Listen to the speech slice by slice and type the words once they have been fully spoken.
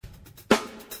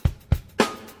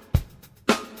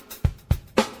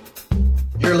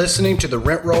You're listening to the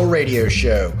Rent Roll Radio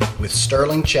Show with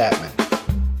Sterling Chapman.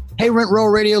 Hey, Rent Roll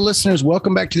Radio listeners,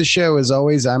 welcome back to the show. As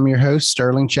always, I'm your host,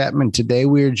 Sterling Chapman. Today,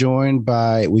 we are joined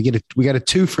by, we got a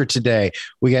two for today.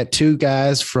 We got two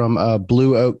guys from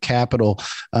Blue Oak Capital.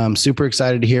 Super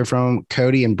excited to hear from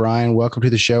Cody and Brian. Welcome to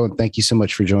the show, and thank you so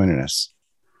much for joining us.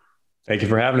 Thank you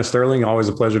for having us, Sterling. Always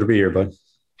a pleasure to be here, bud.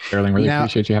 Sterling, really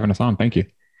appreciate you having us on. Thank you.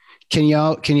 Can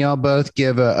y'all both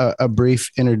give a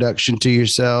brief introduction to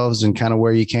yourselves and kind of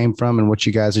where you came from and what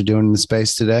you guys are doing in the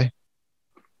space today?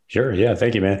 Sure. Yeah.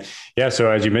 Thank you, man. Yeah. So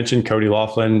as you mentioned, Cody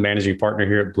Laughlin, managing partner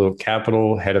here at Blue Oak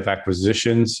Capital, head of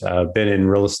acquisitions, been in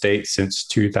real estate since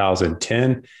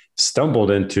 2010, stumbled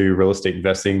into real estate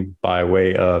investing by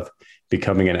way of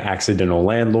becoming an accidental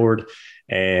landlord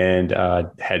and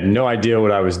had no idea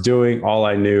what I was doing. All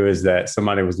I knew is that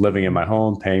somebody was living in my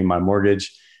home, paying my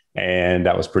mortgage, and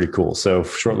that was pretty cool. So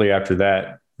shortly after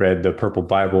that, read the Purple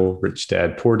Bible, Rich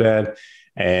Dad, Poor Dad,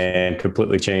 and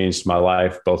completely changed my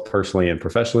life, both personally and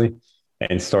professionally,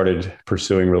 and started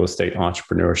pursuing real estate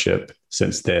entrepreneurship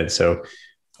since then. So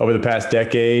over the past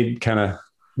decade, kind of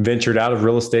ventured out of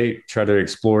real estate, tried to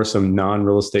explore some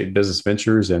non-real estate business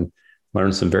ventures and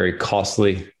learned some very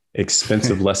costly,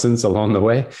 expensive lessons along the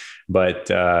way, but,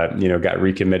 got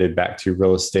recommitted back to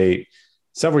real estate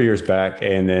several years back.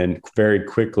 And then very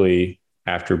quickly,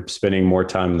 after spending more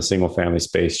time in the single family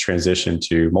space, transitioned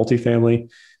to multifamily.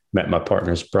 Met my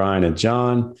partners, Brian and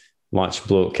John, launched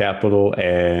Blue Oak Capital.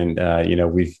 And,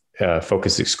 we've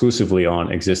focused exclusively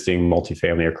on existing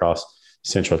multifamily across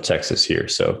Central Texas here.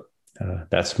 So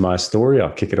that's my story.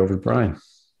 I'll kick it over to Brian.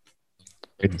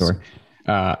 Great story.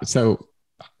 So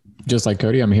just like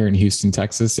Cody, I'm here in Houston,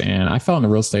 Texas, and I fell into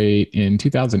real estate in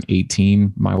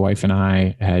 2018. My wife and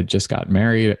I had just got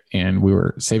married and we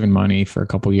were saving money for a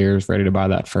couple of years, ready to buy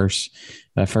that first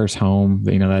home,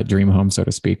 that dream home, so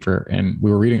to speak. I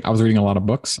was reading a lot of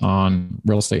books on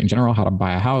real estate in general, how to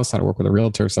buy a house, how to work with a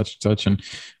realtor, such and such. And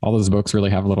all those books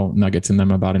really have little nuggets in them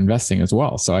about investing as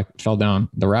well. So I fell down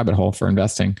the rabbit hole for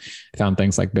investing, found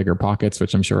things like Bigger Pockets,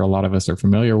 which I'm sure a lot of us are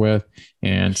familiar with,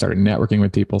 and started networking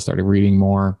with people, started reading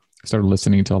more, started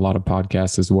listening to a lot of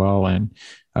podcasts as well. And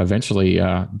eventually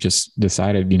just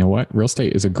decided, real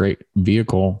estate is a great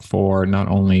vehicle for not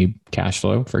only cash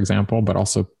flow, for example, but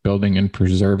also building and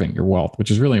preserving your wealth,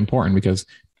 which is really important because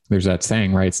there's that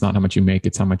saying, right? It's not how much you make,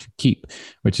 it's how much you keep,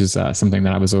 which is something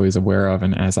that I was always aware of.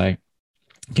 And as I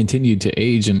continued to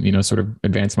age and, sort of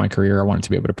advance my career, I wanted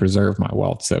to be able to preserve my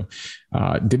wealth. So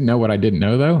didn't know what I didn't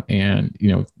know though. And,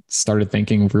 started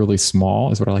thinking really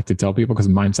small is what I like to tell people, because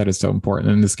mindset is so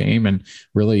important in this game, and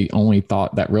really only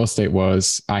thought that real estate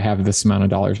was, I have this amount of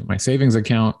dollars in my savings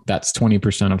account. That's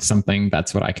 20% of something.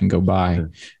 That's what I can go buy.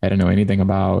 Sure. I didn't know anything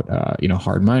about,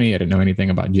 hard money. I didn't know anything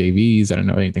about JVs. I didn't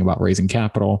know anything about raising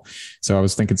capital. So I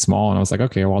was thinking small and I was like,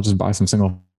 okay, well, I'll just buy some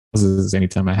single houses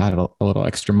anytime I had a little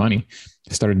extra money.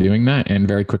 I started doing that and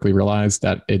very quickly realized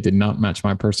that it did not match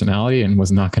my personality and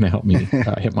was not going to help me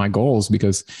hit my goals,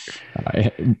 because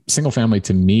single family,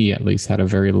 to me at least, had a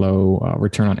very low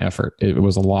return on effort. It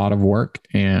was a lot of work,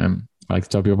 and I like to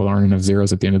tell people there aren't enough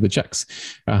zeros at the end of the checks.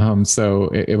 So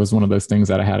it was one of those things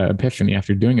that I had an epiphany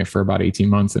after doing it for about 18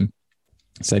 months and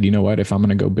said, you know what, if I'm going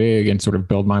to go big and sort of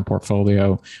build my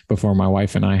portfolio before my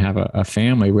wife and I have a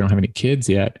family, we don't have any kids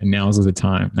yet. And now's the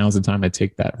time to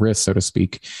take that risk, so to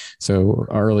speak. So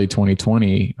early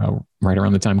 2020, right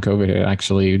around the time COVID hit, I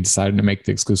actually decided to make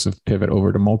the exclusive pivot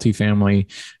over to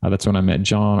multifamily. That's when I met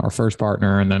John, our first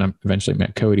partner. And then I eventually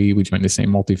met Cody. We joined the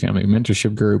same multifamily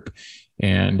mentorship group.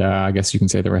 And I guess you can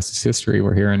say the rest is history.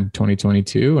 We're here in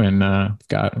 2022 and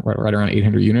got right around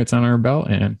 800 units on our belt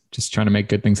and just trying to make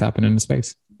good things happen in the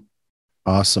space.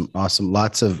 Awesome.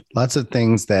 Lots of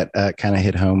things that kind of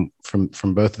hit home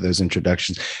from both of those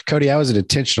introductions. Cody, I was an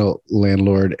intentional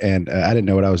landlord and I didn't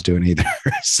know what I was doing either.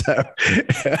 So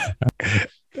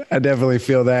I definitely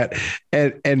feel that.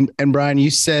 And Brian,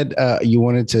 you said you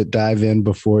wanted to dive in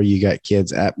before you got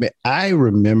kids. I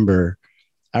remember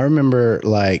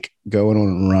like going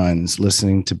on runs,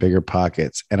 listening to Bigger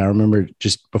Pockets. And I remember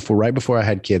just right before I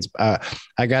had kids,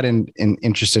 I got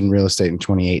interested in real estate in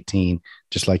 2018,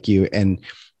 just like you. And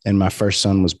my first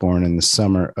son was born in the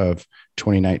summer of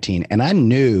 2019. And I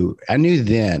knew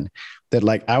then that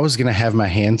like I was going to have my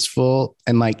hands full.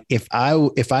 And like, if I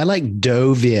like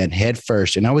dove in head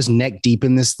first and I was neck deep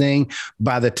in this thing,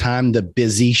 by the time the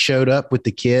busy showed up with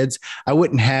the kids, I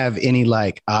wouldn't have any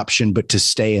like option but to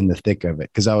stay in the thick of it,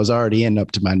 because I was already in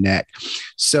up to my neck.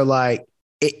 So like,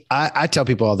 I tell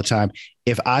people all the time,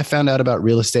 if I found out about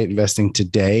real estate investing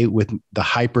today with the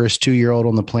hyperest 2-year-old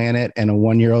on the planet and a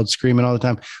 1-year-old screaming all the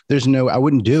time, I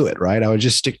wouldn't do it. Right. I would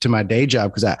just stick to my day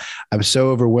job because I'm so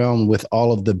overwhelmed with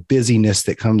all of the busyness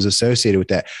that comes associated with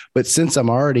that. But since I'm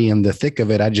already in the thick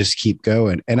of it, I just keep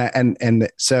going. And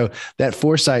so that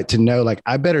foresight to know, like,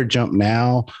 I better jump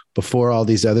now before all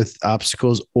these other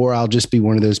obstacles, or I'll just be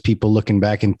one of those people looking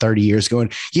back in 30 years going,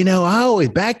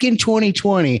 back in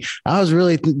 2020, I was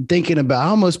really thinking about, I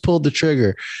almost pulled the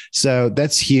trigger. So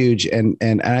that's huge. And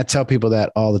I tell people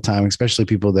that all the time, especially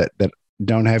people that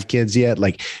don't have kids yet,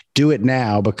 like, do it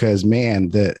now, because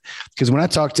because when I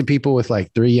talk to people with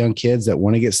like 3 young kids that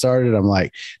want to get started, they're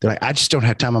like, I just don't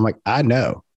have time. I'm like, I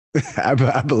know,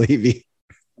 I believe you.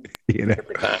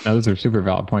 Those are super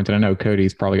valid points. And I know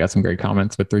Cody's probably got some great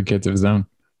comments with 3 kids of his own.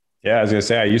 Yeah, I was going to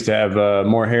say, I used to have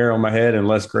more hair on my head and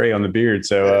less gray on the beard.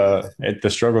 So the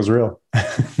struggle's real.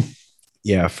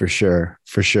 Yeah, for sure.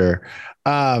 For sure.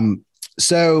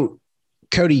 So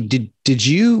Cody, did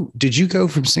you go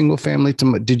from single family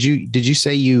to, did you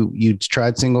say you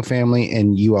tried single family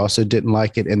and you also didn't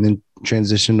like it and then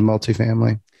transitioned to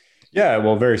multifamily? Yeah,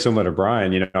 well, very similar to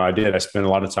Brian. I did. I spent a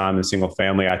lot of time in single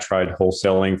family. I tried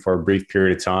wholesaling for a brief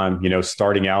period of time.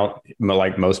 Starting out,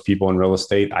 like most people in real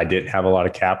estate, I didn't have a lot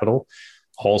of capital.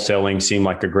 Wholesaling seemed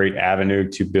like a great avenue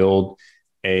to build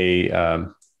a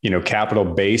capital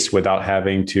base without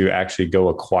having to actually go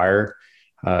acquire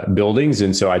buildings.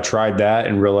 And so I tried that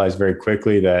and realized very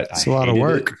quickly that it's a lot of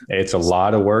work. It's a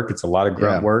lot of work. It's a lot of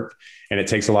grunt work, and it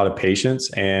takes a lot of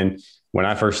patience. And when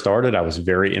I first started, I was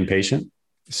very impatient.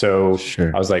 So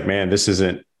I was like, man, this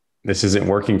isn't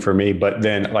working for me. But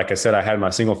then, like I said, I had my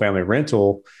single family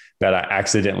rental that I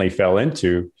accidentally fell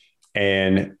into,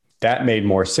 and that made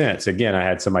more sense. Again, I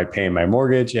had somebody paying my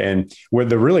mortgage, and where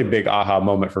the really big aha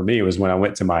moment for me was when I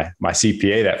went to my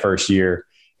CPA that first year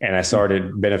and I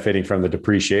started benefiting from the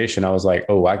depreciation. I was like,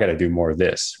 oh, I got to do more of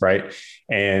this. Right.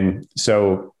 And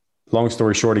so long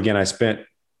story short, again, I spent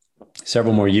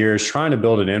several more years trying to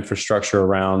build an infrastructure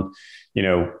around,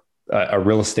 a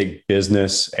real estate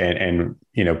business and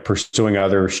pursuing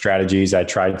other strategies. I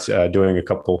tried doing a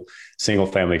couple single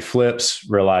family flips,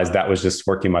 realized that was just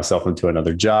working myself into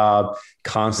another job,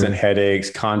 constant headaches,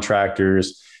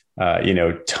 contractors,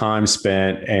 time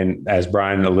spent. And as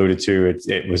Brian alluded to,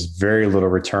 it was very little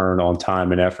return on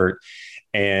time and effort.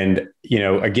 And,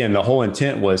 again, the whole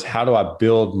intent was, how do I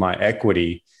build my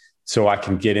equity so I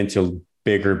can get into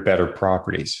bigger, better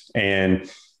properties? And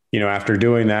after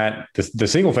doing that, the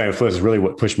single family flip is really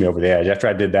what pushed me over the edge. After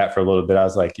I did that for a little bit, I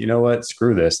was like, you know what,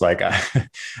 screw this. Like,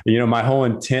 my whole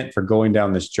intent for going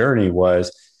down this journey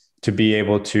was to be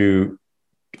able to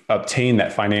obtain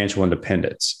that financial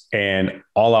independence. And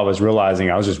all I was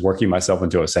realizing, I was just working myself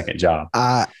into a second job.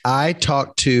 I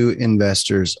talk to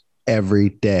investors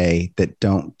every day that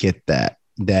don't get that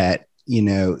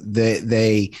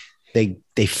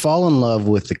they fall in love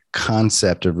with the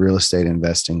concept of real estate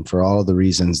investing for all of the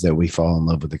reasons that we fall in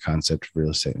love with the concept of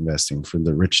real estate investing, from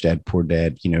the rich dad, poor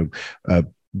dad,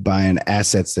 buying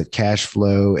assets that cash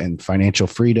flow and financial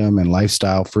freedom and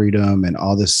lifestyle freedom and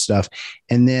all this stuff.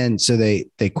 And then, so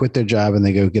they quit their job and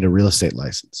they go get a real estate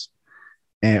license,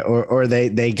 or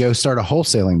they go start a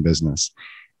wholesaling business.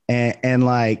 And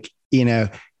like,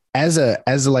 as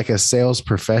a sales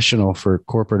professional for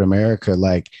corporate America,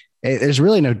 like, there's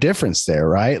really no difference there,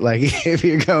 right? Like, if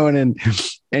you're going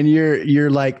and you're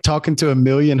like talking to 1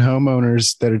 million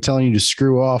homeowners that are telling you to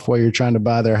screw off while you're trying to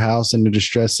buy their house in a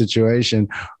distressed situation,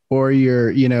 or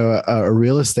you're, a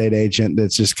real estate agent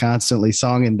that's just constantly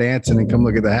song and dancing and come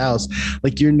look at the house.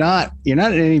 Like, you're not in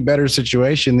any better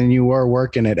situation than you were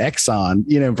working at Exxon,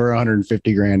 for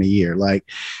 $150,000 a year. Like,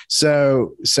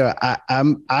 so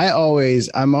I'm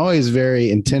always very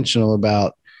intentional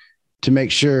about, to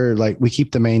make sure, like, we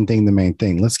keep the main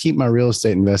thing. Let's keep my real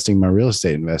estate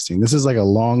investing. This is like a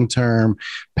long-term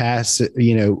passive,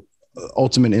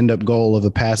 ultimate end up goal of a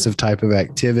passive type of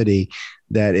activity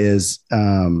that is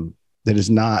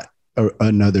not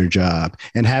another job.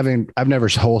 And I've never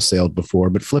wholesaled before,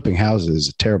 but flipping houses is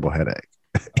a terrible headache.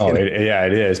 Oh,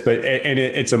 it is. But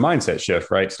it's a mindset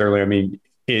shift, right, Sterling? I mean,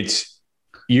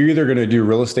 you're either going to do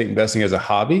real estate investing as a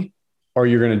hobby, or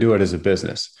you're going to do it as a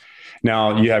business.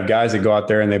 Now, you have guys that go out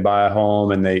there and they buy a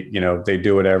home and they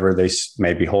do whatever. They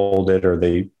maybe hold it or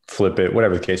they flip it,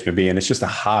 whatever the case may be. And it's just a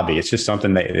hobby. It's just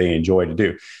something that they enjoy to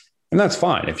do. And that's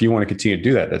fine. If you want to continue to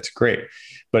do that, that's great.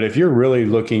 But if you're really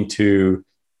looking to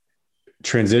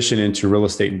transition into real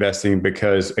estate investing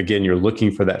because, again, you're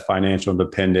looking for that financial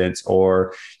independence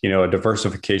or, a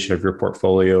diversification of your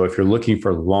portfolio, if you're looking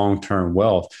for long-term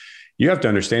wealth, you have to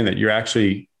understand that you're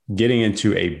actually getting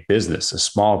into a business, a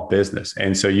small business.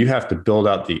 And so you have to build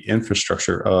out the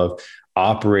infrastructure of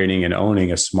operating and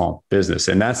owning a small business.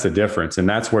 And that's the difference. And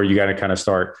that's where you got to kind of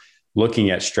start looking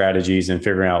at strategies and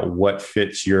figuring out what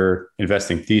fits your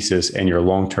investing thesis and your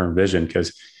long-term vision.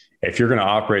 Because if you're going to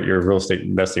operate your real estate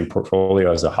investing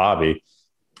portfolio as a hobby,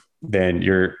 then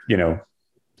you're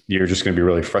just going to be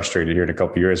really frustrated here in a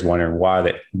couple of years, wondering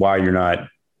why you're not,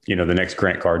 the next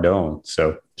Grant Cardone.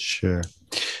 So sure.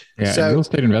 Yeah. So, and real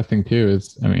estate investing too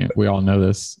is, we all know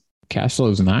this. Cash flow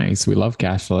is nice. We love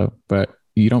cash flow, but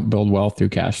you don't build wealth through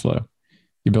cash flow.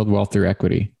 You build wealth through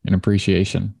equity and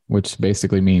appreciation, which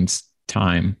basically means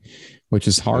time, which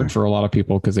is hard for a lot of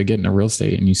people because they get into real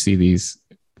estate and you see these,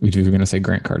 if you're going to say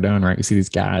Grant Cardone, right? You see these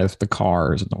guys, the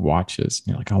cars and the watches, and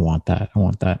you're like, I want that. I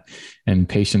want that. And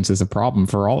patience is a problem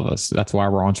for all of us. That's why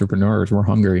we're entrepreneurs. We're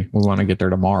hungry. We want to get there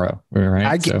tomorrow. Right.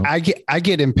 I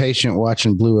get impatient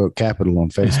watching Blue Oak Capital on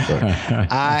Facebook.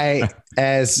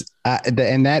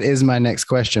 And that is my next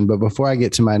question. But before I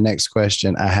get to my next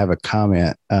question, I have a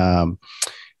comment. I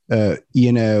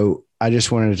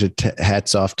just wanted to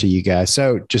hats off to you guys.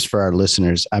 So just for our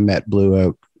listeners, I met Blue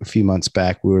Oak a few months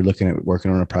back. We were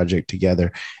working on a project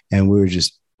together, and we were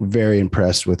just very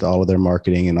impressed with all of their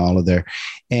marketing and all of their,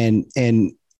 and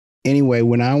anyway,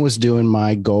 when I was doing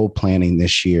my goal planning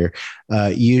this year,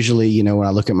 usually, when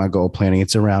I look at my goal planning,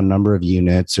 it's around number of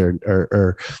units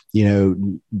or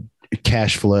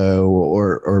cash flow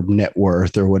or net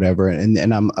worth or whatever.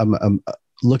 And I'm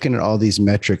looking at all these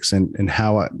metrics and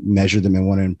how I measure them and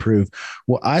want to improve.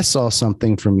 Well, I saw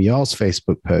something from y'all's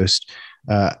Facebook post.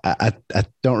 I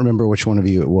don't remember which one of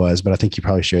you it was, but I think you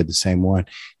probably shared the same one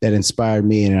that inspired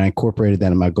me, and I incorporated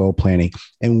that in my goal planning.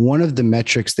 And one of the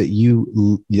metrics that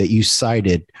you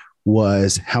cited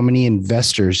was how many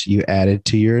investors you added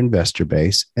to your investor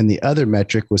base. And the other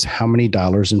metric was how many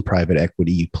dollars in private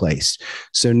equity you placed.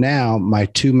 So now my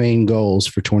two main goals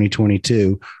for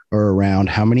 2022 are around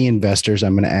how many investors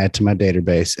I'm going to add to my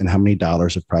database and how many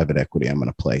dollars of private equity I'm going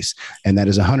to place. And that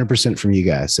is 100% from you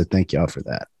guys. So thank y'all for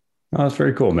that. Oh, that's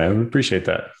very cool, man. We appreciate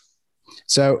that.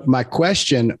 So my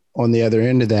question on the other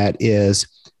end of that is,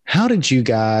 how did you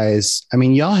guys,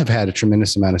 y'all have had a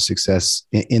tremendous amount of success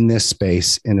in this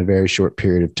space in a very short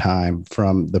period of time,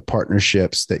 from the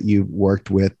partnerships that you worked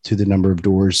with to the number of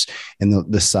doors and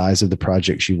the size of the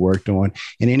projects you worked on.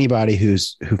 And anybody who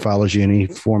follows you in any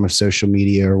form of social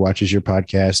media or watches your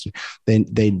podcast,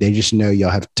 they just know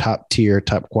y'all have top tier,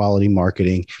 top quality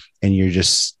marketing, and you're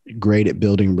just great at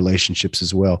building relationships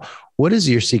as well. What is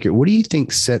your secret? What do you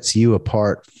think sets you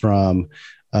apart from,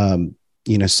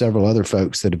 several other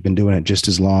folks that have been doing it just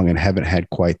as long and haven't had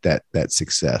quite that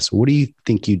success? What do you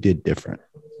think you did different?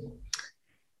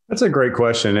 That's a great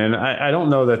question. And I don't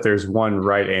know that there's one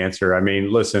right answer.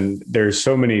 Listen, there's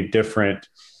so many different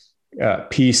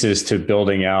pieces to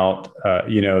building out,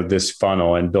 this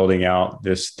funnel and building out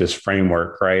this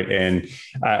framework. Right. And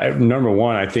number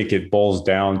one, I think it boils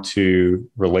down to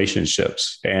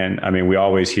relationships. And we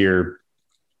always hear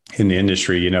in the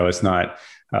industry, it's not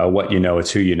what you know,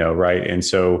 it's who you know. Right. And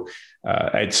so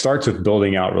it starts with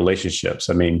building out relationships.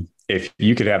 If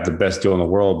you could have the best deal in the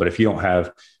world, but if you don't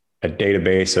have a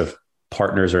database of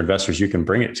partners or investors you can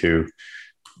bring it to,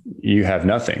 you have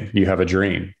nothing. You have a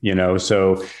dream,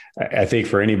 So I think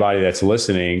for anybody that's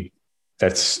listening,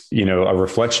 that's, a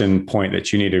reflection point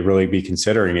that you need to really be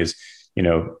considering is,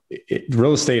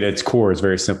 real estate at its core is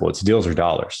very simple. It's deals or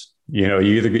dollars.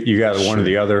 You got one or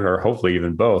the other, or hopefully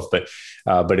even both.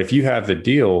 But if you have the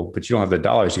deal, but you don't have the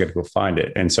dollars, you got to go find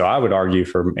it. And so I would argue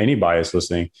for anybody that's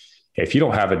listening, if you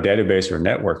don't have a database or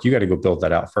network, you got to go build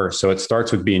that out first. So it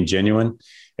starts with being genuine.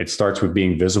 It starts with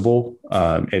being visible.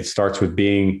 It starts with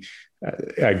being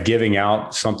giving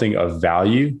out something of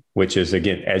value, which is,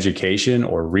 again, education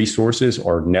or resources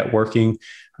or networking,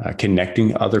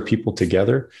 connecting other people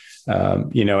together,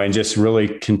 and just really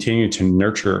continue to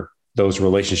nurture those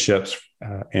relationships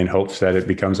in hopes that it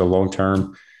becomes a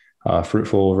long-term,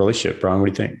 fruitful relationship. Brian, what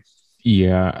do you think?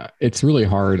 Yeah, it's really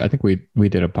hard. I think we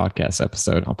did a podcast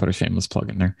episode. I'll put a shameless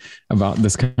plug in there about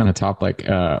this kind of topic.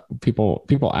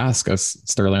 People ask us,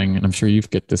 Sterling, and I'm sure you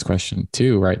get this question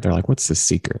too, right? They're like, "What's the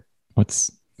secret?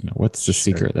 What's the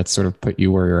secret that's sort of put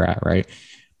you where you're at?" Right?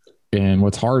 And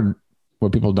what's hard,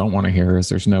 what people don't want to hear is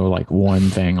there's no like one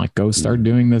thing, like go start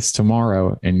doing this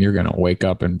tomorrow and you're going to wake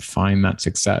up and find that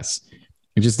success.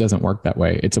 It just doesn't work that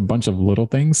way. It's a bunch of little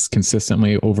things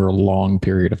consistently over a long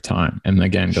period of time. And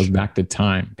again, it goes back to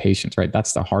time, patience, right?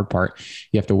 That's the hard part.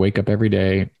 You have to wake up every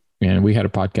day. And we had a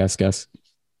podcast guest,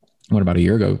 about a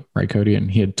year ago, right, Cody? And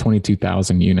he had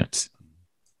 22,000 units.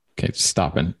 okay,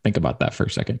 stop and think about that for a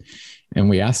second. And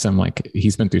we asked him, like,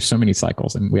 he's been through so many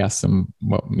cycles, and we asked him,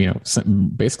 well,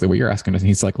 basically what you're asking us. And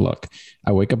he's like, look,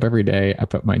 I wake up every day, I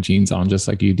put my jeans on just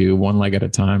like you do, one leg at a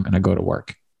time, and I go to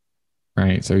work.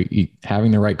 Right. So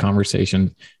having the right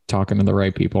conversation, talking to the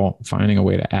right people, finding a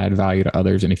way to add value to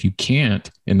others. And if you can't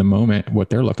in the moment, what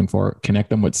they're looking for, connect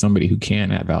them with somebody who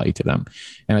can add value to them.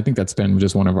 And I think that's been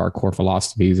just one of our core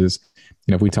philosophies is,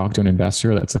 if we talk to an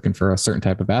investor that's looking for a certain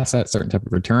type of asset, certain type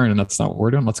of return, and that's not what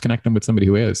we're doing, let's connect them with somebody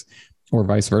who is, or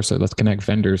vice versa. Let's connect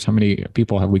vendors. How many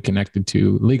people have we connected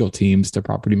to legal teams, to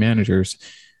property managers?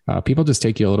 People just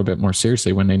take you a little bit more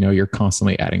seriously when they know you're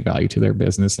constantly adding value to their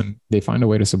business, and they find a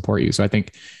way to support you. So I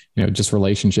think, just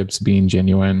relationships, being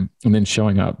genuine, and then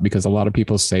showing up, because a lot of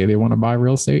people say they want to buy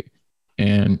real estate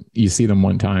and you see them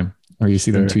one time or you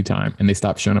see them 2 times and they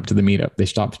stop showing up to the meetup. They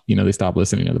stop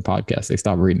listening to the podcast. They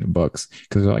stop reading the books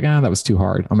because they're like, that was too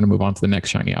hard. I'm going to move on to the next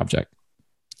shiny object.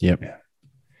 Yep. Yeah.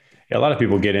 A lot of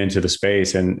people get into the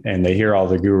space and they hear all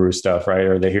the guru stuff, right?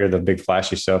 Or they hear the big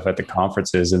flashy stuff at the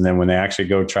conferences. And then when they actually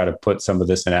go try to put some of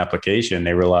this in application,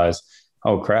 they realize,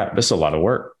 oh crap, this is a lot of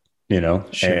work, Sure.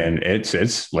 And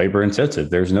it's labor intensive.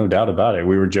 There's no doubt about it.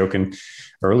 We were joking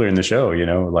earlier in the show,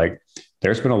 like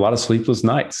there's been a lot of sleepless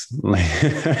nights,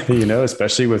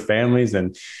 especially with families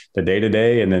and the day to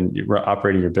day, and then you're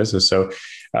operating your business. So,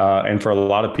 and for a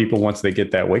lot of people, once they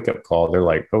get that wake up call, they're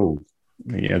like, oh,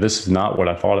 this is not what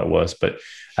I thought it was. But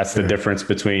that's the difference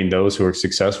between those who are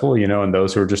successful, and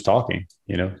those who are just talking.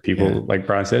 People, like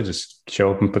Brian said, just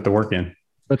show up and put the work in.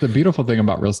 But the beautiful thing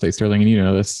about real estate, Sterling,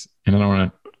 and this, and I don't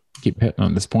want to keep hitting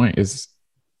on this point, is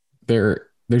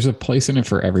there's a place in it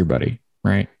for everybody,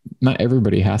 right? Not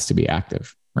everybody has to be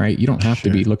active, right? You don't have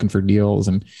to be looking for deals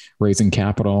and raising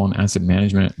capital and asset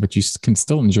management, but you can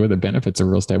still enjoy the benefits of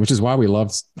real estate, which is why we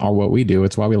love what we do.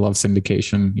 It's why we love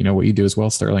syndication. What you do as well,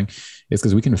 Sterling, is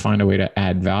because we can find a way to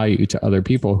add value to other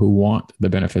people who want the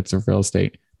benefits of real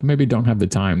estate, but maybe don't have the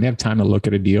time. They have time to look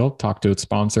at a deal, talk to its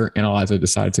sponsor, analyze it,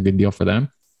 decide it's a good deal for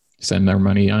them, send their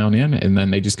money on in, and then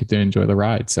they just get to enjoy the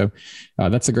ride. So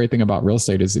that's the great thing about real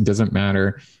estate is it doesn't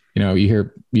matter.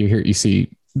 You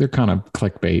see, they're kind of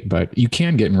clickbait, but you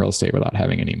can get in real estate without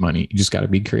having any money. You just got to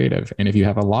be creative. And if you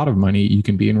have a lot of money, you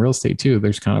can be in real estate too.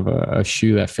 There's kind of a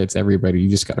shoe that fits everybody. You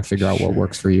just got to figure out what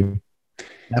works for you.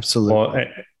 Absolutely. Well,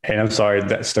 and I'm sorry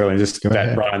that Sterling,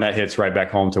 Brian, that hits right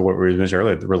back home to what we mentioned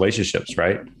earlier, the relationships,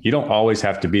 right? You don't always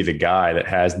have to be the guy that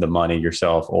has the money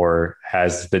yourself or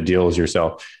has the deals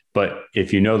yourself. But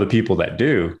if you know the people that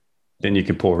do, then you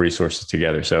can pull resources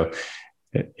together. So,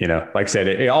 like I said,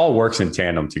 it all works in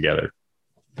tandem together.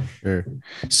 Sure.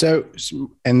 So,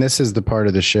 and this is the part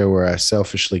of the show where I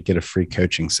selfishly get a free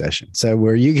coaching session. So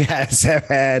where you guys have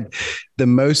had the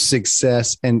most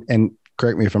success, and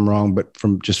correct me if I'm wrong, but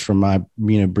from my,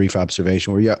 brief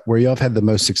observation, where y'all have had the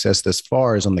most success thus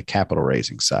far is on the capital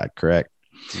raising side, correct?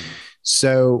 Mm-hmm.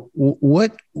 So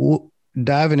what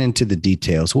diving into the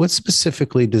details, what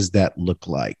specifically does that look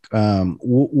like?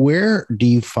 Where do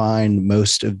you find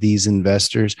most of these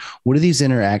investors? What do these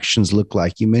interactions look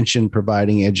like? You mentioned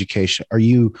providing education. Are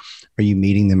you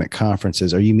meeting them at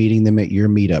conferences? Are you meeting them at your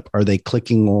meetup? Are they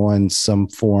clicking on some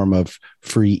form of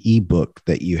free ebook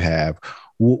that you have?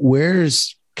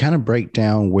 Where's kind of break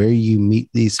down where you meet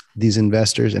these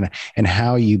investors and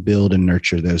how you build and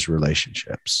nurture those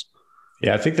relationships?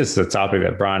 Yeah, I think this is a topic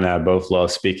that Brian and I both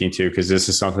love speaking to, because this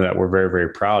is something that we're very, very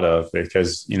proud of,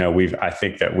 because, I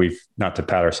think that we've, not to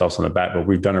pat ourselves on the back, but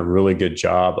we've done a really good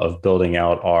job of building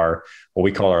out what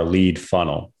we call our lead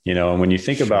funnel, and when you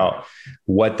think about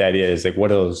what that is, like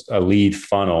what is a lead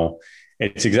funnel,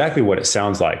 it's exactly what it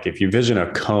sounds like. If you envision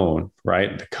a cone,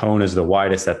 right? The cone is the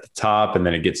widest at the top, and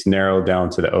then it gets narrowed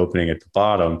down to the opening at the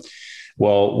bottom.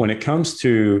 Well, when it comes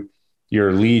to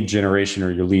your lead generation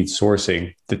or your lead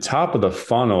sourcing, the top of the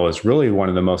funnel is really one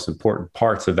of the most important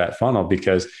parts of that funnel,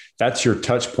 because that's your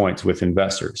touch points with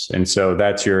investors. And so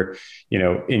that's your,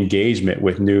 engagement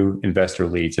with new investor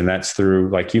leads. And that's through,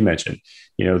 like you mentioned,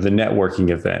 the networking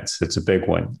events. It's a big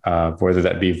one, whether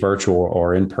that be virtual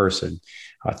or in person.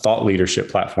 Thought leadership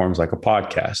platforms like a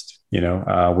podcast.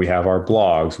 We have our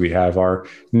blogs, we have our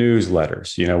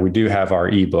newsletters, we do have our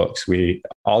ebooks,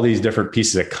 all these different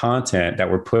pieces of content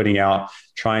that we're putting out,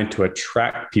 trying to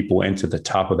attract people into the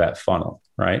top of that funnel.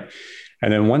 Right.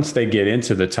 And then once they get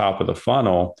into the top of the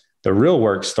funnel, the real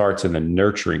work starts in the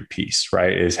nurturing piece,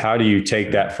 right? Is how do you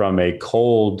take that from a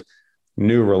cold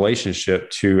new relationship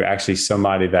to actually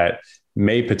somebody that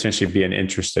may potentially be an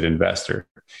interested investor?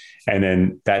 And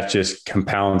then that just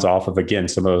compounds off of, again,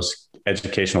 some of those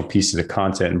educational pieces of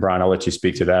content. And Brian, I'll let you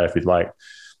speak to that if you'd like.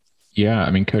 Yeah.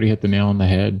 I mean, Cody hit the nail on the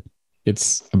head.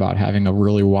 It's about having a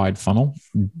really wide funnel.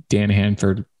 Dan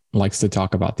Hanford likes to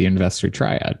talk about the investor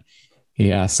triad.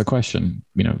 He asks the question,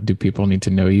 do people need to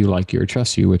know you, like you, or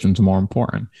trust you? Which one's more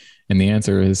important? And the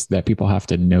answer is that people have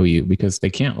to know you, because they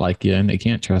can't like you and they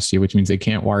can't trust you, which means they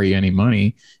can't wire you any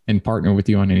money and partner with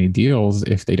you on any deals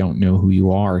if they don't know who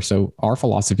you are. So our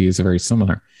philosophy is very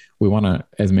similar. We want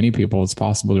as many people as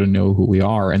possible to know who we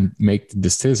are and make the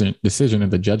decision of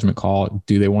the judgment call.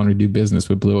 Do they want to do business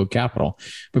with Blue Oak Capital?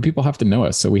 But people have to know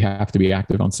us. So we have to be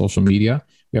active on social media.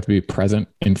 We have to be present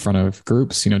in front of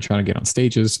groups, trying to get on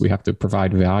stages. We have to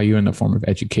provide value in the form of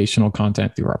educational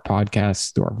content through our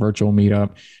podcasts, through our virtual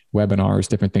meetup, webinars,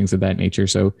 different things of that nature.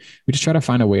 So we just try to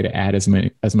find a way to add as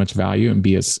much value and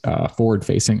be as forward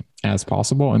facing as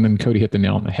possible. And then Cody hit the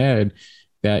nail on the head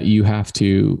that you have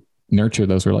to nurture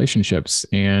those relationships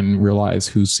and realize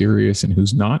who's serious and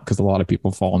who's not. Because a lot of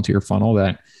people fall into your funnel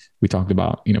that we talked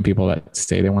about, people that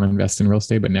say they want to invest in real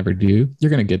estate, but never do. You're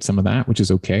going to get some of that, which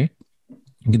is okay.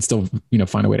 You can still,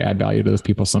 find a way to add value to those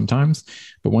people sometimes,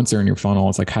 but once they're in your funnel,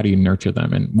 it's like, how do you nurture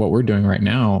them? And what we're doing right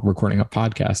now, recording a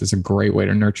podcast, is a great way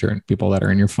to nurture people that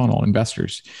are in your funnel.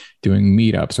 Investors doing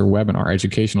meetups or webinar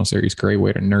educational series, great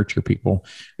way to nurture people.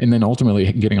 And then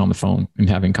ultimately getting on the phone and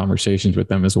having conversations with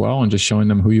them as well, and just showing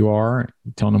them who you are,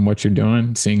 telling them what you're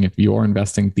doing, seeing if your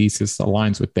investing thesis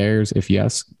aligns with theirs. If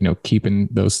yes, keeping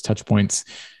those touch points,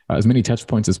 as many touch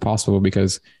points as possible,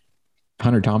 because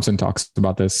Hunter Thompson talks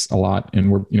about this a lot,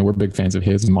 and we're big fans of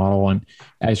his model. And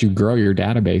as you grow your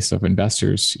database of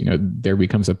investors, there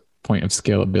becomes a point of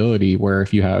scalability where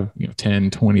if you have 10,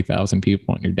 20,000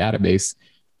 people in your database,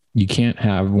 you can't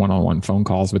have one-on-one phone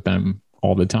calls with them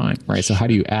all the time, right? So how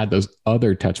do you add those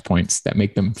other touch points that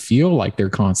make them feel like they're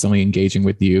constantly engaging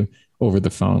with you over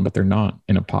the phone, but they're not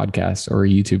in a podcast or a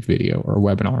YouTube video or a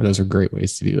webinar? Those are great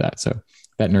ways to do that. So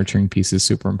that nurturing piece is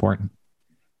super important.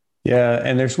 Yeah,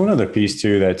 and there's one other piece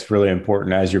too that's really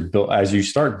important as you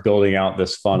start building out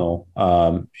this funnel.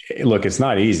 Look, it's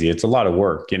not easy; it's a lot of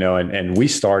work, And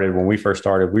when we first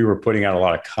started, we were putting out a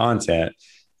lot of content,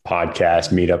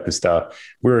 podcast, meetup, and stuff.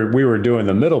 We were doing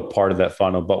the middle part of that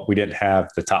funnel, but we didn't have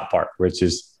the top part, which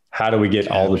is how do we get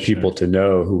all the people to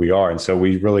know who we are? And so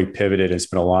we really pivoted and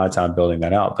spent a lot of time building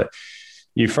that out. But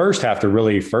you first have to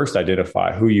really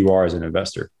identify who you are as an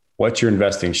investor. What's your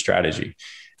investing strategy?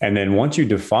 And then once you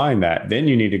define that, then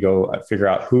you need to go figure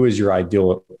out who is your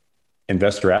ideal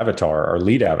investor avatar or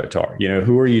lead avatar.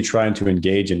 Who are you trying to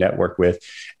engage and network with,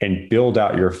 and build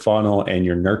out your funnel and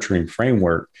your nurturing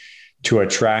framework to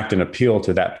attract and appeal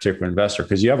to that particular investor.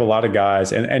 Because you have a lot of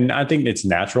guys, and I think it's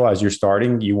natural as you're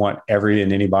starting, you want every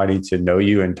and anybody to know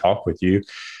you and talk with you.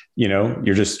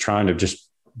 You're just trying to just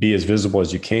be as visible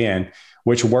as you can,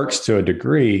 which works to a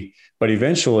degree, but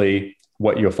eventually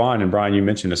what you'll find, and Brian, you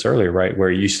mentioned this earlier, right? Where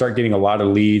you start getting a lot of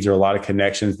leads or a lot of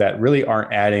connections that really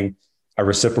aren't adding a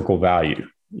reciprocal value,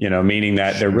 meaning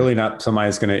that they're really not somebody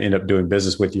that's going to end up doing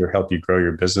business with you or help you grow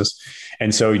your business.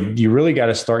 And so you really got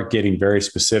to start getting very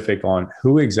specific on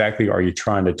who exactly are you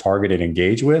trying to target and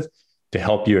engage with to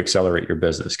help you accelerate your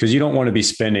business. Because you don't want to be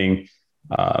spending,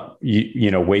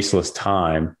 wasteless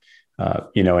time,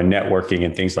 and networking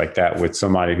and things like that with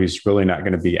somebody who's really not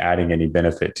going to be adding any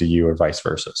benefit to you or vice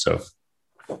versa. So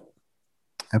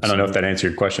absolutely. I don't know if that answered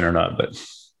your question or not, but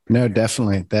no,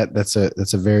 definitely. That's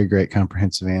a very great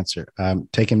comprehensive answer. I'm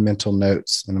taking mental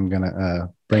notes, and I'm going to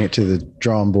bring it to the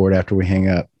drawing board after we hang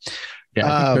up.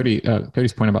 Yeah, I think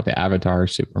Cody's point about the avatar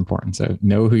is super important. So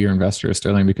know who your investor is,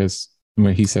 Sterling, because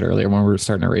what he said earlier, when we're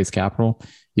starting to raise capital,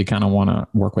 you kind of want to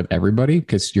work with everybody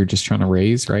because you're just trying to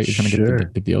raise, right? You're trying to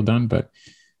get the deal done, but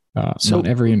not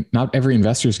every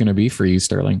investor is going to be for you,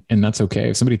 Sterling, and that's okay.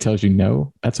 If somebody tells you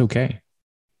no, that's okay.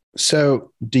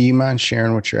 So do you mind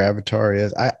sharing what your avatar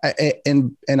is? I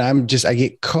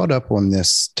get caught up on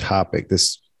this topic.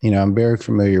 I'm very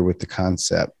familiar with the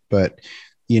concept, but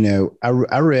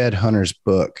I read Hunter's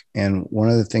book, and one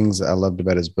of the things I loved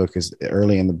about his book is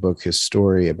early in the book, his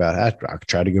story about I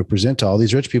tried to go present to all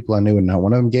these rich people I knew, and not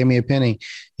one of them gave me a penny.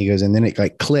 He goes, and then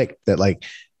it clicked that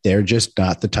they're just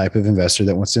not the type of investor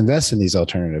that wants to invest in these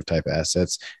alternative type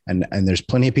assets. And there's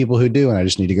plenty of people who do, and I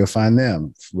just need to go find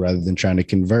them rather than trying to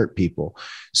convert people.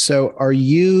 So are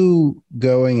you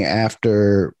going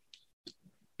after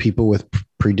people with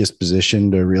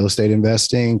predisposition to real estate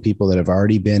investing, people that have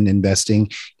already been investing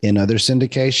in other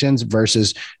syndications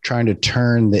versus trying to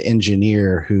turn the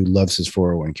engineer who loves his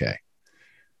 401k?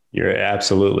 You're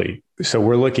absolutely. So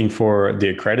we're looking for the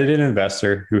accredited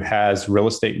investor who has real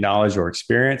estate knowledge or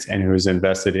experience and who has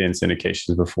invested in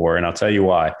syndications before. And I'll tell you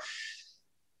why.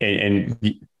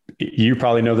 And you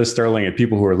probably know this, Sterling, and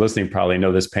people who are listening probably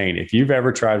know this pain. If you've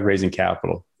ever tried raising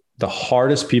capital, the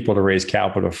hardest people to raise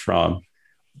capital from,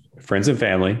 friends and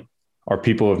family, are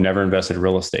people who have never invested in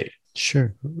real estate.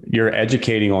 Sure. You're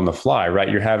educating on the fly, right?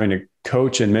 You're having to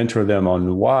coach and mentor them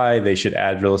on why they should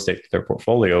add real estate to their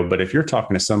portfolio. But if you're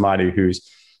talking to somebody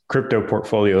whose crypto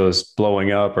portfolio is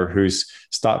blowing up or whose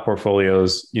stock portfolio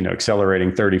is,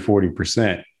 accelerating 30,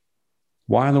 40%,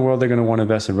 why in the world are they going to want to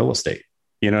invest in real estate?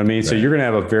 You know what I mean? Right. So you're going to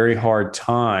have a very hard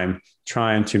time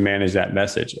trying to manage that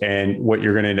message. And what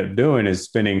you're going to end up doing is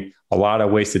spending a lot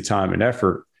of wasted time and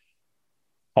effort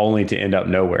only to end up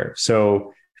nowhere.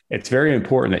 So it's very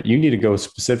important that you need to go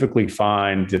specifically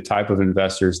find the type of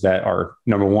investors that are,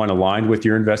 number one, aligned with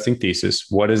your investing thesis.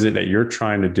 What is it that you're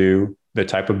trying to do? The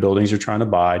type of buildings you're trying to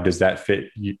buy, does that fit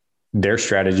their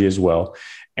strategy as well?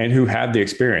 And who have the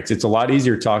experience. It's a lot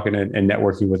easier talking and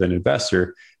networking with an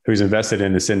investor who's invested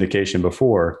in the syndication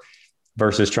before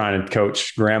versus trying to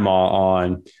coach grandma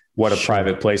on what a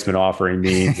private placement offering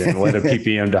means and what a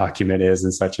PPM document is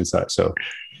and such and such. So,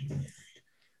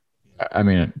 I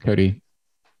mean, Cody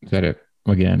said it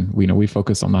again. We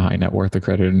focus on the high net worth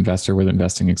accredited investor with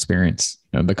investing experience.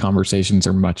 The conversations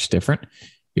are much different.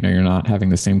 You're not having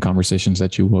the same conversations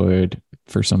that you would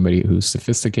for somebody who's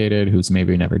sophisticated, who's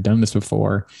maybe never done this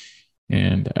before.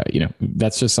 And,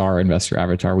 that's just our investor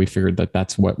avatar. We figured that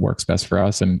that's what works best for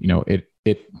us. And,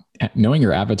 knowing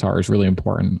your avatar is really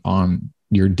important on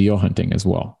your deal hunting as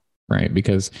well, right?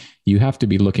 Because you have to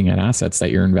be looking at assets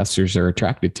that your investors are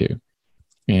attracted to.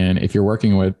 And if you're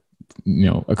working with,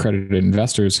 accredited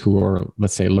investors who are,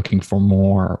 let's say, looking for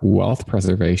more wealth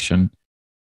preservation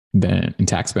than in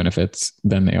tax benefits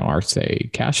than they are, say,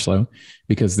 cash flow,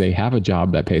 because they have a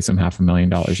job that pays them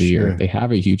 $500,000 a year. They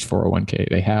have a huge 401k.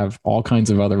 They have all kinds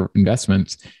of other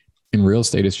investments, and real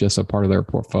estate is just a part of their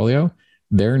portfolio.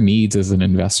 Their needs as an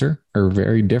investor are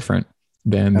very different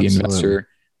than the investor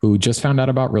who just found out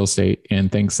about real estate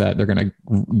and thinks that they're going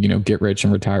to, get rich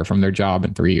and retire from their job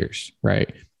in 3 years,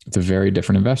 right? It's a very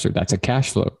different investor. That's a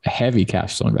heavy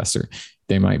cash flow investor.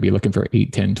 They might be looking for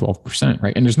 8, 10, 12%,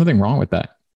 right? And there's nothing wrong with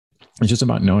that. It's just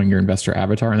about knowing your investor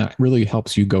avatar. And that really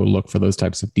helps you go look for those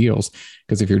types of deals.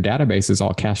 Because if your database is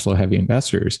all cash flow heavy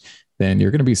investors, then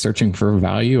you're going to be searching for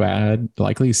value add,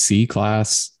 likely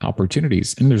C-class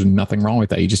opportunities. And there's nothing wrong with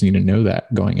that. You just need to know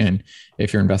that going in.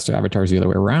 If your investor avatar is the other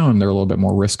way around, they're a little bit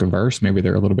more risk averse. Maybe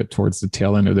they're a little bit towards the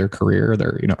tail end of their career.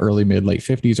 They're, early, mid, late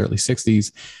 50s, early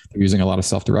 60s. They're using a lot of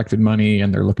self-directed money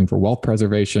and they're looking for wealth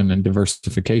preservation and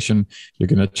diversification. You're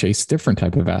going to chase different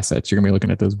type of assets. You're going to be looking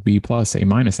at those B+,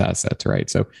 A- assets, right?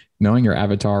 So knowing your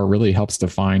avatar really helps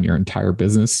define your entire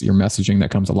business, your messaging that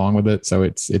comes along with it. So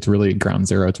it's really ground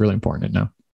zero. It's really important to know.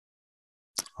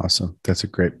 Awesome. That's a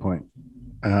great point.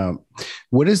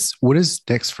 What is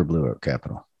next for Blue Oak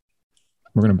Capital?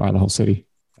 We're going to buy the whole city.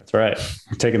 That's right.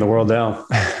 We're taking the world down.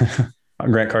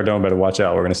 Grant Cardone better watch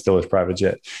out. We're going to steal his private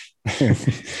jet.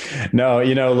 No,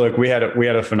 look, we had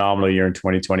a phenomenal year in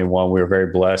 2021. We were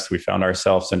very blessed. We found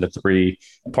ourselves into 3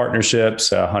 partnerships,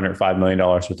 $105 million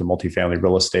worth of multifamily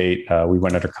real estate. We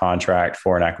went under contract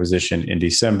for an acquisition in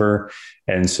December.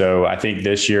 And so I think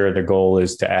this year, the goal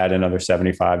is to add another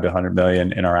 75 to 100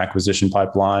 million in our acquisition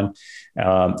pipeline,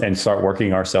 and start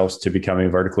working ourselves to becoming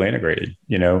vertically integrated,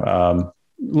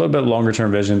 a little bit longer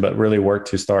term vision, but really work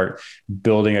to start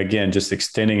building, again, just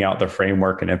extending out the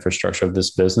framework and infrastructure of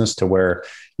this business to where,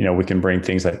 we can bring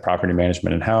things like property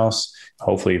management in-house,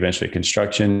 hopefully eventually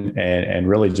construction, and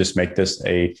really just make this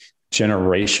a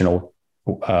generational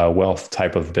wealth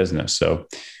type of business. So,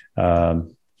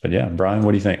 but yeah, Brian,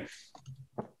 what do you think?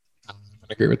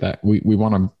 I agree with that. We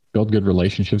want to build good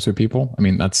relationships with people. I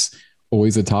mean, that's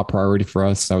always a top priority for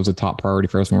us. That was a top priority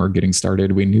for us when we were getting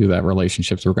started. We knew that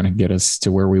relationships were going to get us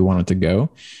to where we wanted to go.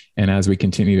 And as we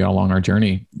continue along our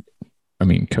journey, I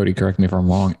mean, Cody, correct me if I'm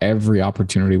wrong, every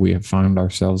opportunity we have found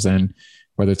ourselves in,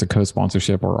 whether it's a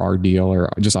co-sponsorship or our deal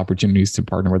or just opportunities to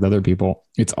partner with other people,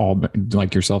 it's all been,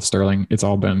 like yourself, Sterling, it's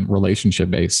all been relationship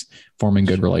based, forming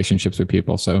good relationships with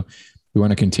people. So we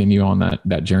want to continue on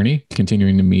that journey,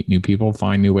 continuing to meet new people,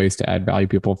 find new ways to add value,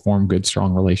 people form good,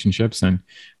 strong relationships. And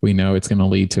we know it's going to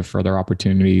lead to further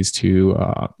opportunities to,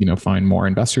 find more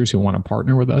investors who want to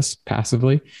partner with us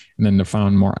passively, and then to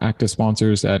find more active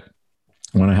sponsors that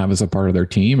want to have us a part of their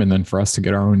team. And then for us to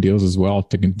get our own deals as well,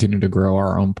 to continue to grow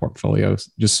our own portfolios,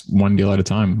 just one deal at a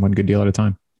time, one good deal at a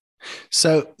time.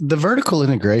 So the vertical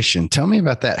integration, tell me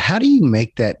about that. How do you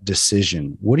make that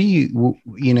decision? What do you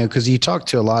because you talk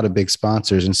to a lot of big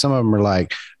sponsors and some of them are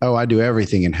like, oh, I do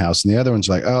everything in-house. And the other one's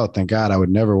like, oh, thank God, I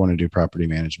would never want to do property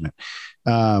management.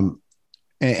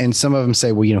 And some of them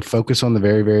say, well, focus on the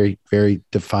very, very, very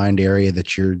defined area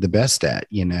that you're the best at,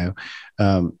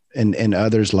 and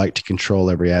others like to control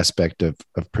every aspect of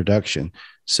production.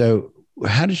 So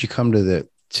how did you come to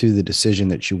the decision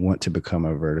that you want to become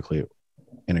a vertically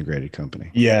integrated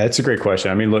company? Yeah, it's a great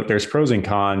question. I mean, look, there's pros and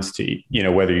cons to,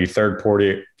 whether you third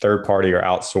party or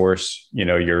outsource,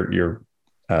 your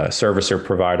servicer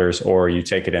providers, or you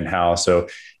take it in house. So,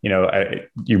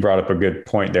 you brought up a good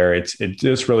point there. It's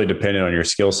just really dependent on your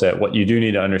skill set. What you do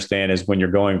need to understand is when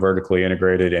you're going vertically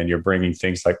integrated and you're bringing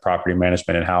things like property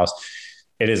management in house,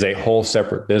 it is a whole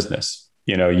separate business.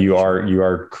 You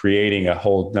are creating a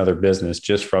whole nother business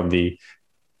just from the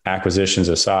acquisitions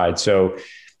aside. So,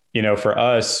 for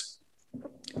us,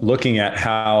 looking at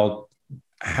how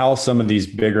some of these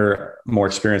bigger, more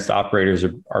experienced operators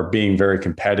are being very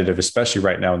competitive, especially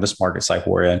right now in this market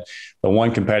cycle we're in, the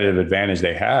one competitive advantage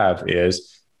they have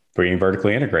is being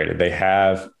vertically integrated. They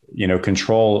have,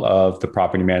 control of the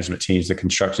property management teams, the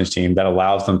construction team, that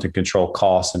allows them to control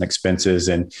costs and expenses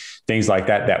and things like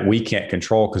that we can't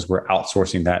control because we're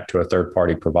outsourcing that to a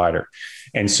third-party provider.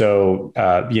 And so,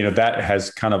 that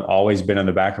has kind of always been in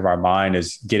the back of our mind,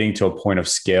 is getting to a point of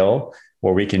scale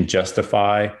where we can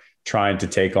justify trying to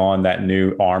take on that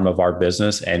new arm of our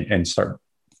business and start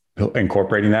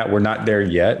incorporating that. We're not there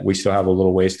yet. We still have a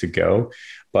little ways to go.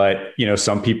 But,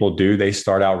 some people do. They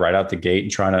start out right out the gate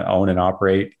and trying to own and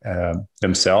operate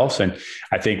themselves. And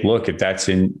I think, look, if that's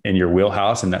in your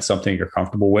wheelhouse and that's something you're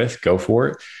comfortable with, go for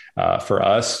it. For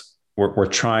us, we're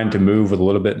trying to move with a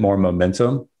little bit more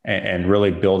momentum and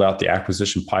really build out the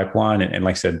acquisition pipeline. And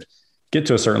like I said, get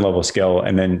to a certain level of scale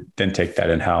and then take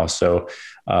that in-house. So,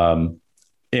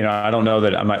 I don't know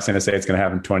that I'm not saying to say it's going to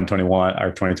happen in 2021 or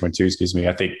 2022, excuse me.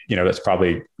 I think, that's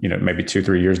probably, maybe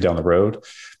 2-3 years down the road,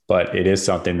 but it is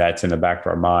something that's in the back of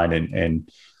our mind, and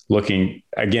looking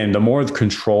again, the more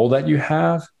control that you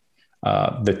have,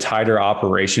 the tighter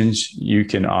operations you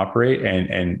can operate.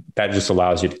 And that just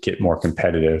allows you to get more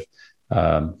competitive.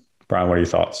 Brian, what are your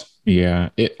thoughts? Yeah,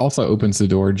 it also opens the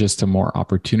door just to more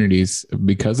opportunities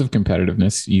because of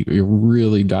competitiveness. You're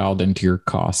really dialed into your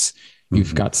costs.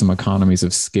 You've got some economies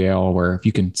of scale where if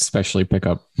you can especially pick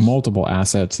up multiple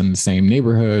assets in the same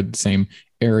neighborhood, same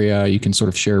area, you can sort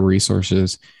of share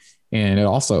resources. And it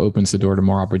also opens the door to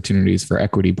more opportunities for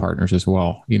equity partners as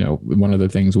well. One of the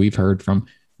things we've heard from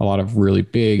a lot of really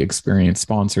big experienced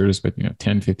sponsors with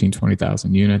 10, 15,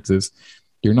 20,000 units is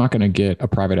you're not going to get a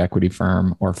private equity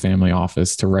firm or family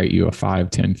office to write you a 5,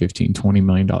 10, 15, $20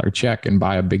 million check and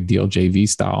buy a big deal JV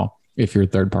style if you're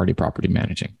third party property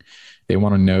managing. They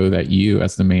want to know that you,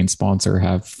 as the main sponsor,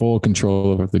 have full control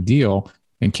over the deal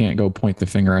and can't go point the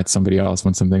finger at somebody else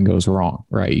when something goes wrong,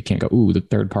 right? You can't go, ooh, the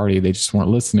third party, they just weren't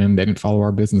listening. They didn't follow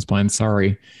our business plan.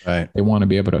 Sorry. Right. They want to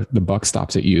be able to, the buck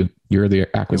stops at you. You're the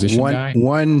acquisition guy.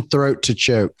 One throat to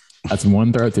choke. That's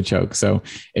one throat to choke. So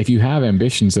if you have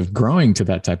ambitions of growing to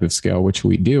that type of scale, which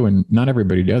we do, and not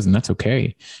everybody does, and that's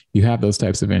okay. You have those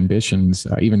types of ambitions,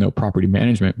 even though property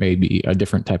management may be a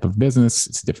different type of business.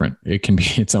 It's different. It can be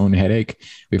its own headache.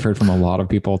 We've heard from a lot of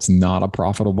people, it's not a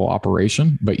profitable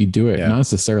operation, but you do it not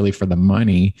necessarily for the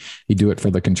money. You do it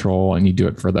for the control, and you do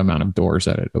it for the amount of doors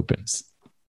that it opens.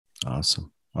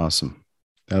 Awesome.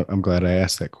 I'm glad I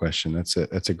asked that question.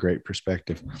 That's a great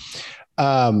perspective.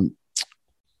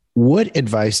 What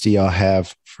advice do y'all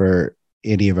have for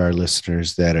any of our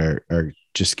listeners that are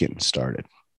just getting started?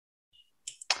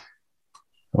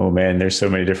 Oh man, there's so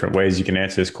many different ways you can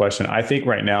answer this question. I think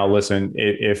right now, listen,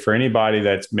 if for anybody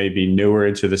that's maybe newer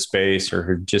into the space or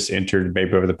who just entered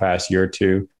maybe over the past year or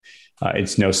two,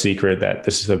 it's no secret that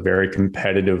this is a very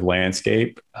competitive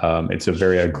landscape. It's a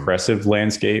very aggressive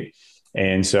landscape.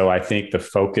 And so I think the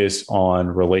focus on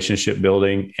relationship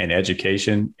building and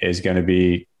education is going to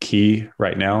be key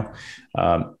right now.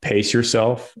 Pace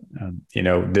yourself.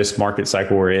 This market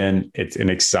cycle we're in, it's an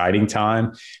exciting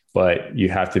time, but you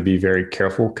have to be very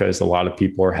careful because a lot of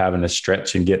people are having to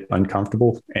stretch and get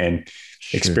uncomfortable, and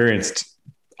experienced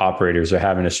operators are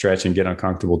having to stretch and get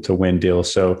uncomfortable to win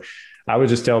deals. So I would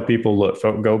just tell people, look,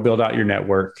 go build out your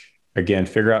network. Again,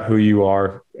 figure out who you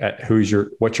are,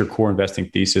 what's your core investing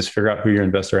thesis, figure out who your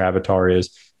investor avatar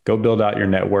is, go build out your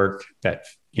network that,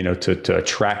 to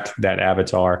attract that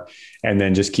avatar, and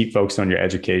then just keep focused on your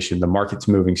education. The market's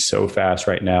moving so fast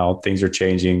right now. Things are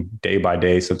changing day by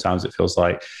day. Sometimes it feels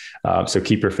like, so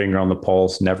keep your finger on the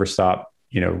pulse, never stop,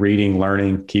 reading,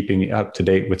 learning, keeping up to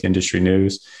date with industry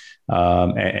news,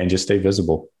 and just stay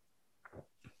visible.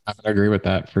 I would agree with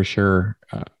that for sure.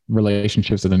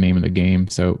 Relationships are the name of the game.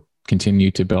 So continue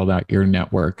to build out your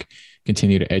network,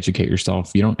 continue to educate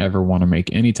yourself. You don't ever want to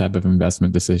make any type of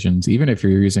investment decisions, even if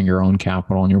you're using your own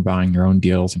capital and you're buying your own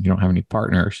deals and you don't have any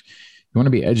partners. You want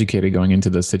to be educated going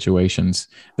into those situations.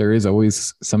 There is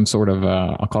always some sort of,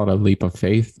 I'll call it a leap of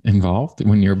faith involved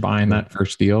when you're buying that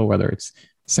first deal, whether it's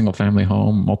single family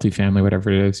home, multifamily, whatever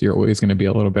it is, you're always going to be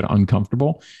a little bit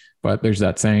uncomfortable. But there's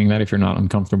that saying that if you're not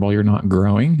uncomfortable, you're not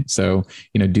growing. So,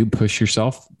 do push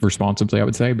yourself responsibly, I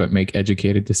would say, but make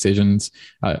educated decisions.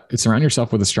 Surround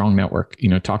yourself with a strong network.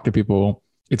 Talk to people.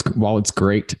 While it's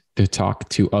great to talk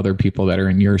to other people that are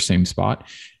in your same spot,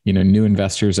 new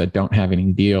investors that don't have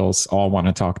any deals all want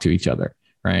to talk to each other.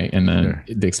 Right. And then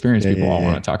the experienced people all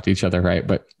want to talk to each other. Right.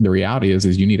 But the reality is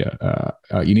you need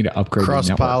to upgrade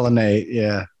cross-pollinate.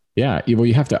 Yeah. Yeah. Well,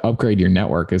 you have to upgrade your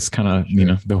network is kind of,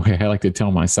 the way I like to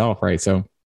tell myself. Right. So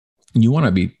you want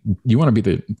to be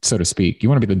the, so to speak, you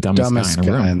want to be the dumbest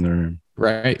guy in the room.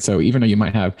 Right. So even though you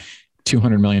might have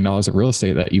 $200 million of real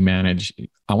estate that you manage,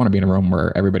 I want to be in a room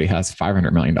where everybody has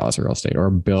 $500 million of real estate or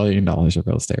 $1 billion of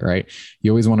real estate, right?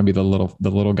 You always want to be the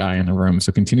little guy in the room.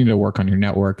 So continue to work on your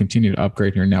network, continue to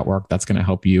upgrade your network. That's going to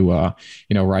help you,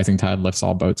 rising tide lifts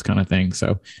all boats kind of thing.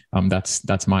 So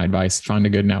that's my advice. Find a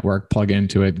good network, plug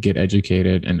into it, get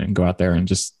educated, and then go out there and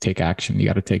just take action. You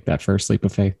got to take that first leap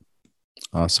of faith.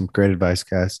 Awesome. Great advice,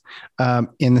 guys.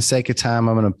 In the sake of time,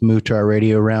 I'm going to move to our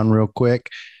radio round real quick.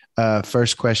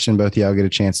 First question, both of y'all get a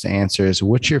chance to answer is,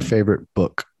 what's your favorite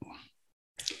book?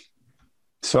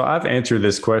 So I've answered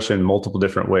this question multiple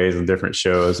different ways in different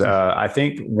shows. I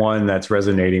think one that's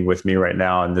resonating with me right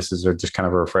now, and this is just kind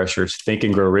of a refresher, is Think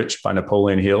and Grow Rich by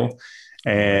Napoleon Hill.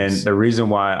 And the reason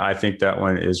why I think that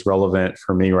one is relevant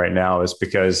for me right now is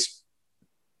because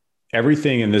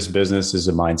everything in this business is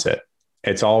a mindset.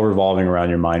 It's all revolving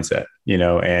around your mindset,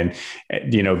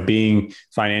 and being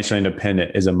financially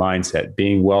independent is a mindset.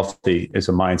 Being wealthy is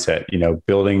a mindset,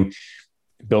 building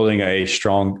a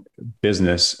strong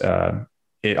business.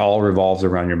 It all revolves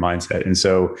around your mindset. And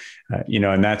so,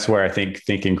 and that's where I think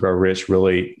Think and Grow Rich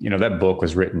really, that book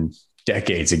was written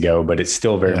decades ago, but it's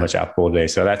still very much applicable today.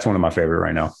 So that's one of my favorite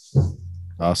right now.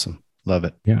 Awesome. Love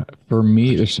it. Yeah. For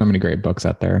me, there's so many great books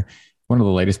out there. One of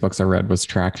the latest books I read was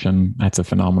Traction. That's a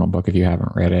phenomenal book if you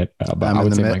haven't read it. But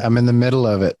I'm in the middle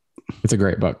of it. It's a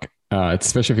great book,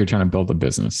 especially if you're trying to build a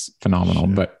business. Phenomenal.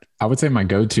 Sure. But I would say my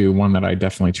go-to one that I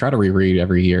definitely try to reread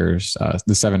every year is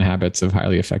The 7 Habits of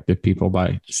Highly Effective People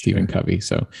by Stephen Covey.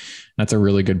 So that's a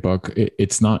really good book.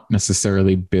 It's not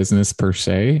necessarily business per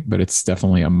se, but it's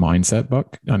definitely a mindset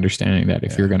book, understanding that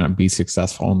if you're going to be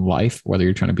successful in life, whether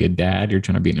you're trying to be a dad, you're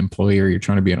trying to be an employee, or you're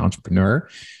trying to be an entrepreneur,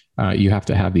 you have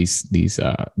to have these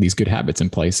good habits in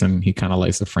place. And he kind of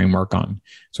lays the framework on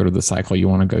sort of the cycle you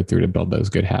want to go through to build those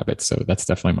good habits. So that's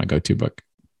definitely my go-to book.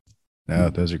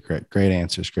 No, those are great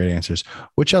answers. Great answers.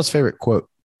 What's y'all's favorite quote?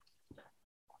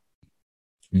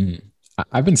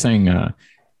 I've been saying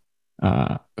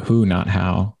who, not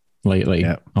how lately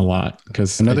a lot,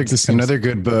 because another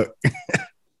good book.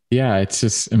 Yeah. It's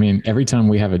just, every time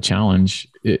we have a challenge,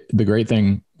 the great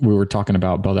thing, we were talking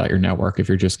about build out your network if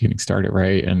you're just getting started,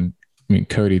 right? And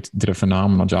Cody did a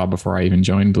phenomenal job before I even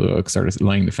joined Blue Oak, started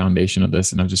laying the foundation of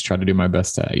this. And I've just tried to do my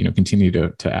best to, continue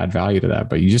to add value to that.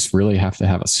 But you just really have to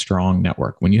have a strong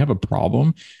network. When you have a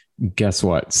problem, guess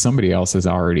what? Somebody else has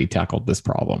already tackled this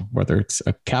problem, whether it's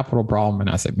a capital problem, an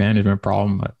asset management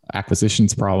problem, an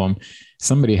acquisitions problem.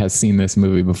 Somebody has seen this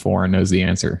movie before and knows the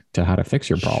answer to how to fix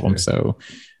your problem. Sure. So,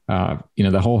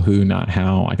 the whole who, not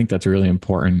how, I think that's really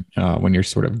important when you're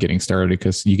sort of getting started,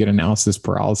 because you get analysis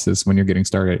paralysis when you're getting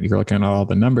started. You're looking at all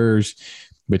the numbers,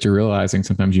 but you're realizing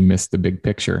sometimes you miss the big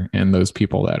picture, and those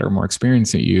people that are more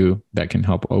experienced at you that can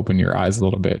help open your eyes a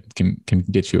little bit can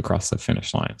get you across the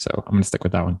finish line. So I'm going to stick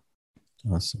with that one.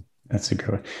 Awesome. That's a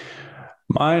good one.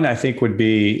 Mine, I think, would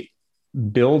be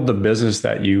build the business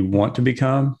that you want to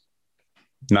become,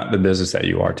 not the business that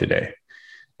you are today.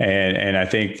 And I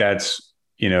think that's,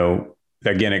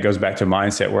 again, it goes back to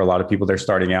mindset, where a lot of people, they're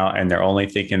starting out and they're only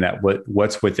thinking that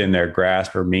what's within their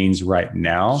grasp or means right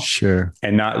now. Sure.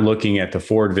 And not looking at the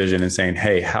forward vision and saying,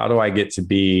 hey, how do I get to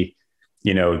be,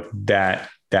 that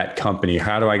company?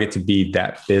 How do I get to be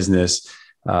that business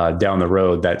down the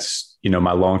road? That's,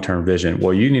 my long-term vision.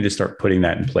 Well, you need to start putting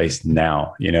that in place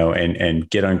now, and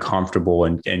get uncomfortable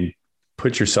and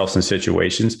put yourselves in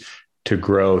situations to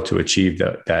grow, to achieve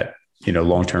that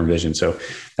long-term vision. So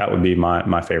that would be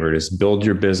my favorite, is build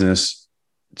your business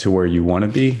to where you want to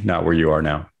be, not where you are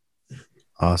now.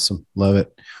 Awesome. Love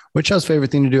it. What's y'all's favorite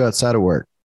thing to do outside of work?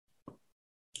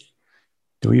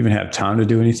 Do we even have time to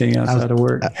do anything outside of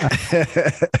work?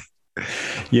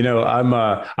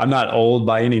 I'm not old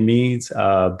by any means,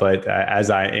 but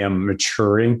as I am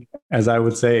maturing, as I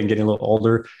would say, and getting a little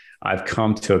older, I've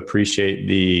come to appreciate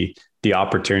the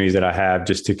opportunities that I have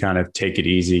just to kind of take it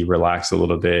easy, relax a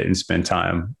little bit, and spend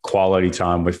quality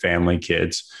time with family,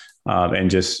 kids, and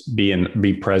just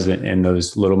be present in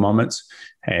those little moments.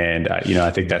 And, I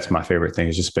think that's my favorite thing,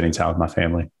 is just spending time with my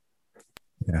family.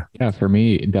 Yeah. For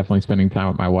me, definitely spending time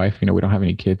with my wife. We don't have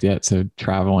any kids yet. So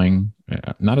traveling,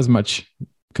 not as much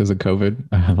because of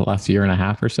COVID the last year and a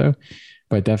half or so,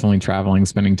 but definitely traveling,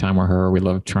 spending time with her. We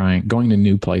love going to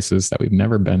new places that we've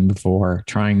never been before,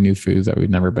 trying new foods that we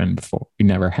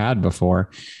never had before.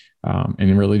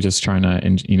 And really just trying to,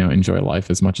 enjoy life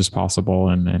as much as possible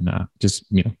and just,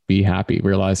 be happy,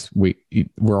 realize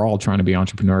we're all trying to be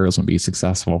entrepreneurials and be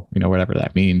successful, whatever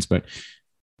that means. But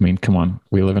I mean, come on,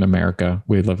 we live in America.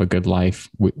 We live a good life.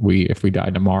 We if we die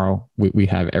tomorrow, we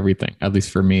have everything. At least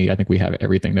for me, I think we have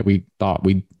everything that we thought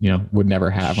we, would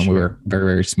never have when we were very,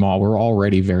 very small. We're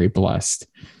already very blessed.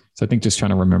 So I think just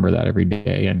trying to remember that every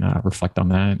day and reflect on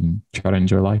that and try to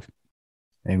enjoy life.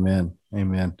 Amen.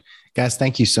 Amen. Guys,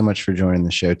 thank you so much for joining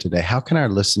the show today. How can our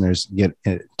listeners get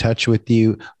in touch with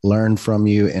you, learn from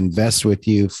you, invest with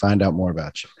you, find out more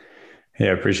about you? Yeah,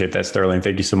 I appreciate that, Sterling.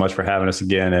 Thank you so much for having us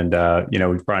again. And, Brian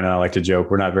and I like to joke,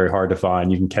 we're not very hard to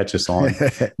find. You can catch us on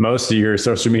most of your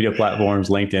social media platforms,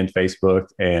 LinkedIn, Facebook,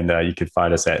 and you can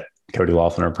find us at Cody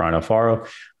Laughlin or Brian Alfaro.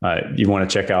 You want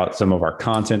to check out some of our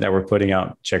content that we're putting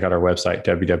out, check out our website,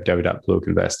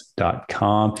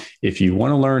 www.blueoakinvest.com. If you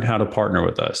want to learn how to partner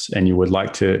with us and you would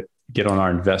like to get on our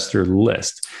investor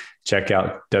list, check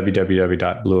out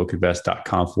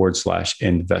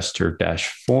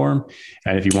www.blueoakinvest.com/investor-form.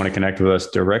 And if you want to connect with us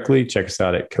directly, check us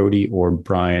out at Cody or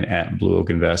Brian at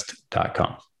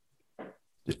blueoakinvest.com.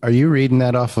 Are you reading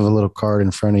that off of a little card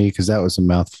in front of you? Because that was a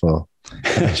mouthful.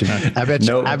 I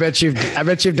bet you've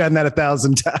done that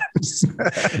 1,000 times.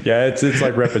 Yeah, it's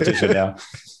like repetition now.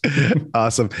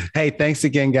 Awesome. Hey, thanks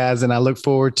again, guys. And I look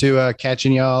forward to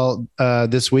catching y'all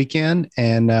this weekend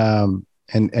and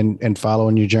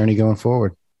following your journey going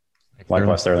forward.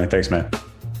 Likewise, Sterling. Thanks, man.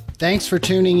 Thanks for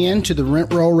tuning in to the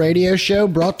Rent Roll Radio Show,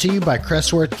 brought to you by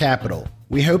Crestworth Capital.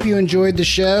 We hope you enjoyed the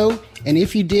show, and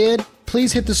if you did,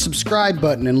 please hit the subscribe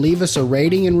button and leave us a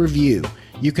rating and review.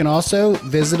 You can also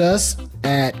visit us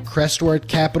at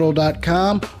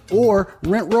crestworthcapital.com or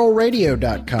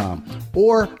rentrollradio.com,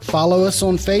 or follow us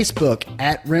on Facebook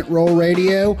at Rent Roll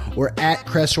Radio or at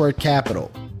Crestworth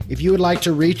Capital. If you would like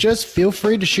to reach us, feel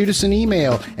free to shoot us an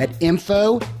email at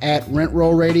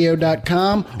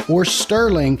info@rentrollradio.com or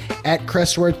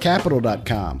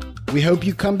sterling@crestworthcapital.com. We hope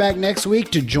you come back next week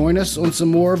to join us on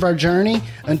some more of our journey.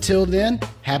 Until then,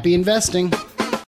 happy investing.